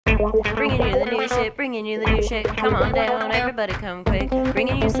Bringing you the new shit, bringing you the new shit. Come on down, everybody come quick.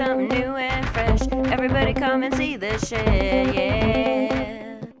 Bringing you something new and fresh. Everybody come and see this shit,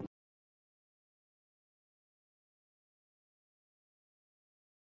 yeah.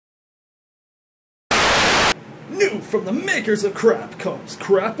 New from the makers of crap comes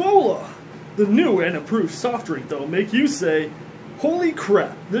Crapola. The new and improved soft drink that'll make you say, holy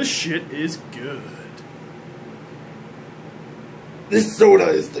crap, this shit is good. This soda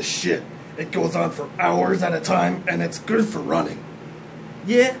is the shit. It goes on for hours at a time, and it's good for running.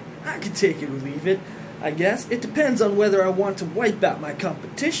 Yeah, I can take it or leave it. I guess it depends on whether I want to wipe out my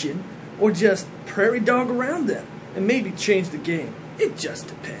competition or just prairie dog around them and maybe change the game. It just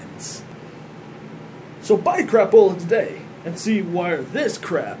depends. So buy Crapola today and see where this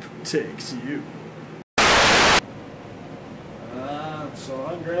crap takes you. I'm so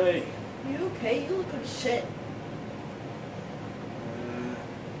hungry. You okay? You look like shit.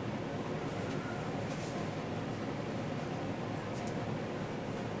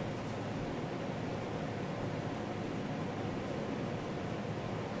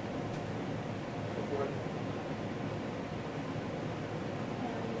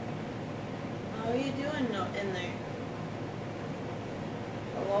 How are you doing in there?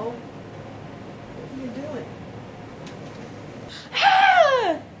 Hello? What are you doing?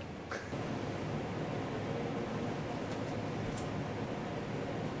 Ah!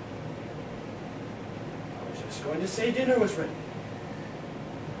 I was just going to say dinner was ready.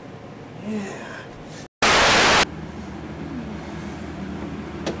 Yeah.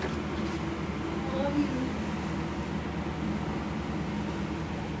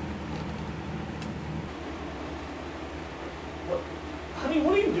 Honey,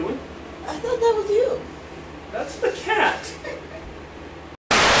 what are you doing? I thought that was you. That's the cat.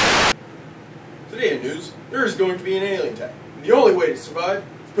 Today in news, there is going to be an alien attack. And the only way to survive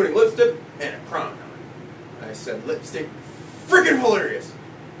is putting lipstick and a crown on. I said lipstick. Freaking hilarious.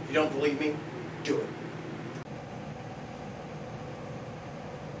 If you don't believe me, do it.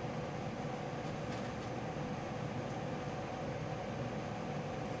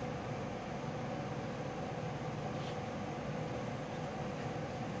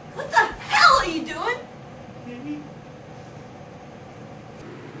 What the hell are you doing?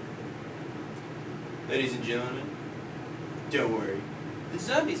 Ladies and gentlemen, don't worry. The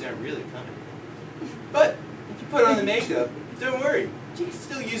zombies aren't really coming. But if you put on the makeup, don't worry. She can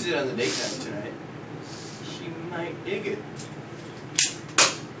still use it on the daytime tonight. She might dig it.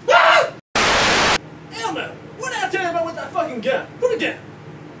 Ah! Elmo, what did I tell you about with that fucking gun? Put it down.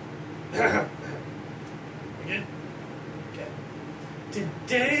 Again? Okay.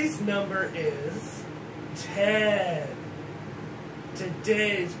 Today's number is 10.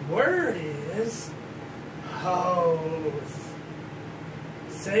 Today's word is hose.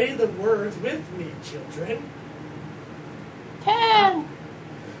 Say the words with me, children. 10.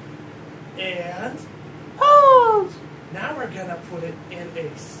 And Hose. now we're gonna put it in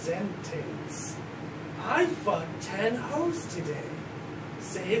a sentence. I fucked 10 hoes today.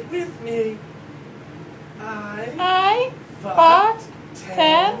 Say it with me. I fucked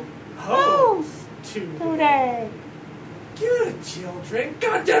 10 hoes today. Good children.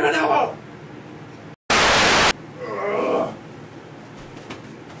 God damn it, Elmo!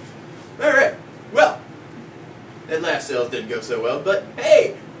 Alright, well, that last sales didn't go so well, but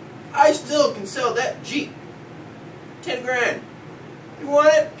hey, I still can sell that Jeep. 10 grand. You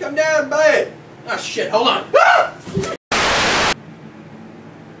want it? Come down and buy it. Oh shit, hold on. Ah!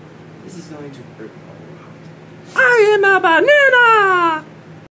 This is going to hurt a lot. I am a banana!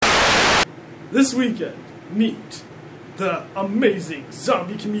 This weekend, meet the amazing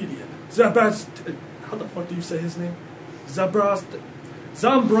zombie comedian, how the fuck do you say his name? Zambrowski.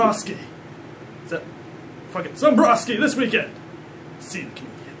 Fucking Zambrowski this weekend. See the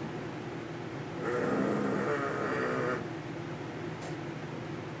comedian.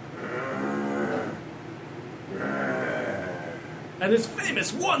 And his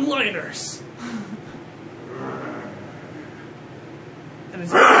famous one-liners. And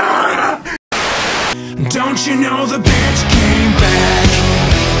his Don't you know the bitch came back?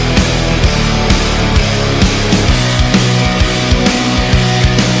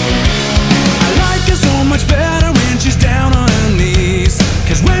 I like her so much better when she's down on her knees.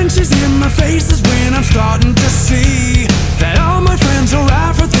 Cause when she's in my face is when I'm starting to see that all my friends are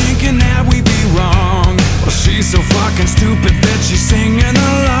right for thinking that we be wrong. Well, she's so fucking stupid that she's singing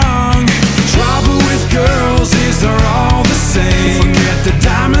along. The trouble with girls is they're all the same. Forget the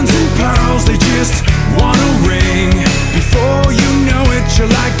diamonds and pearls, they just want a ring. Before you know it,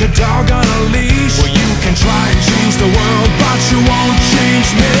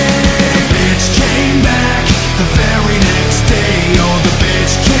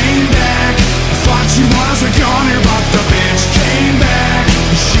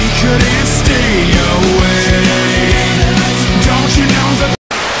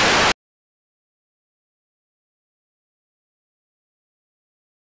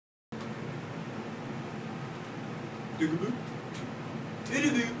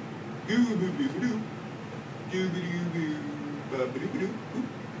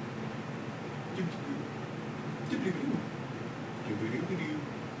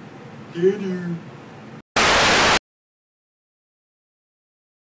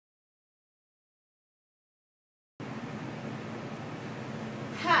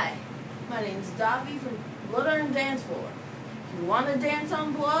 Hi, my name's Davi from Blood Iron Dance Floor. You want to dance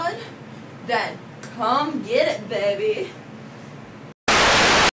on blood? Then come get it, baby.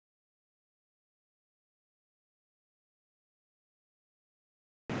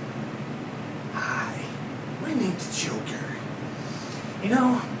 Hi, my name's Joker. You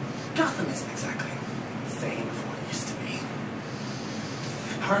know, Gotham isn't exactly the same as what it used to be.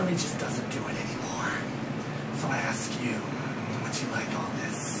 Harley just doesn't do it anymore. So I ask you, would you like all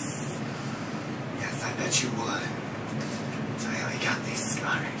this? Yes, I bet you would. So I only got these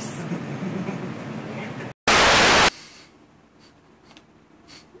scars.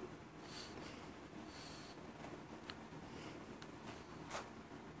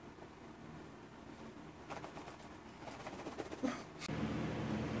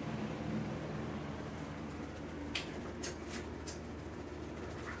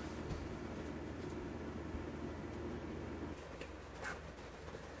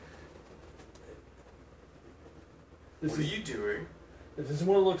 This What are is you doing? this is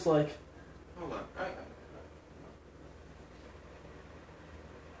what it looks like. Hold on.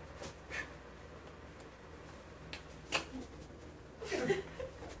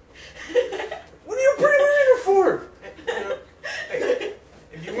 What are you bringing me here for? Hey,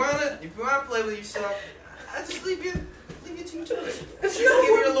 if you wanna play with yourself, I just leave you to it. It's Give not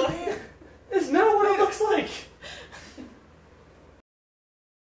you a what, little hand. it's not what it looks like.